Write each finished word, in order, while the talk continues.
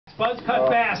Buzz cut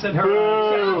bass at her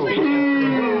speech.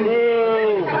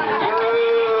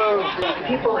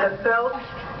 People have felt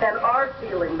and are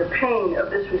feeling the pain of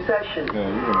this recession.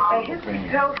 And history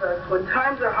tells us when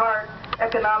times are hard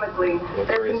economically,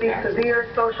 there can be severe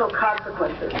social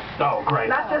consequences. Oh, great.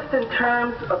 Not just in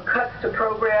terms of cuts to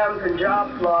programs and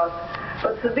jobs lost,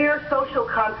 but severe social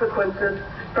consequences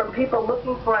from people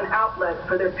looking for an outlet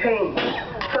for their pain.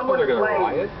 Someone is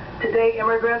blamed. Today,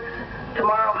 immigrants.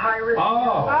 Tomorrow, high-risk.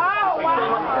 Oh,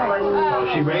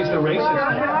 wow. She raised the racist.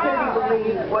 I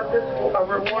believe what this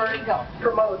reward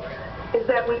promotes is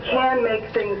that we can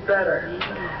make things better.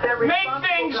 Make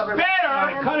things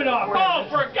better? Cut it off. Oh,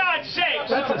 for God's sake!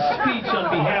 That's a speech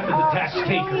on behalf of the tax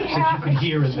takers that you could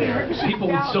hear in there. People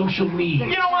with social needs.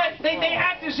 You know what? They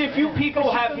act as if you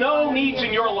people have no needs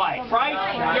in your life, right?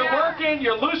 You're working,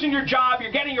 you're losing your job,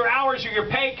 you're getting your hours or your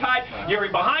pay cut, you're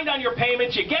behind on your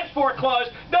payments, you get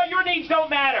foreclosed. No, your needs don't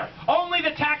matter. Only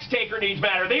the tax taker needs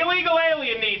matter. The illegal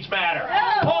alien needs matter.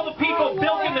 All the people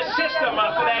built in the system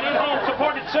for that in-home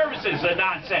supported services are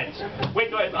nonsense. Wait,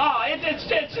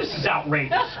 this is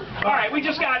outrageous. All right, we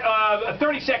just got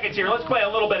 30 seconds here. Let's play a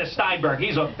little bit of Steinberg.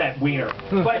 He's that wiener.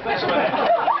 Play some of that.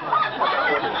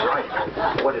 What is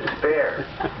right, what is fair,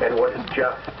 and what is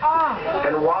just.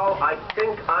 And while I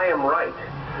think I am right,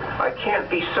 I can't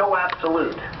be so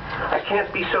absolute. I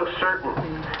can't be so certain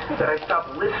that I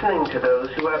stop listening to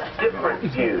those who have different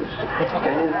views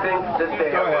and who think that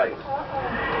they are right.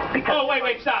 Because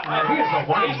wait, stop.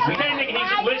 He's pretending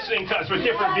he's listening to us with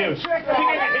different views. You think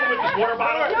I can hit him with this water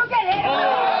bottle?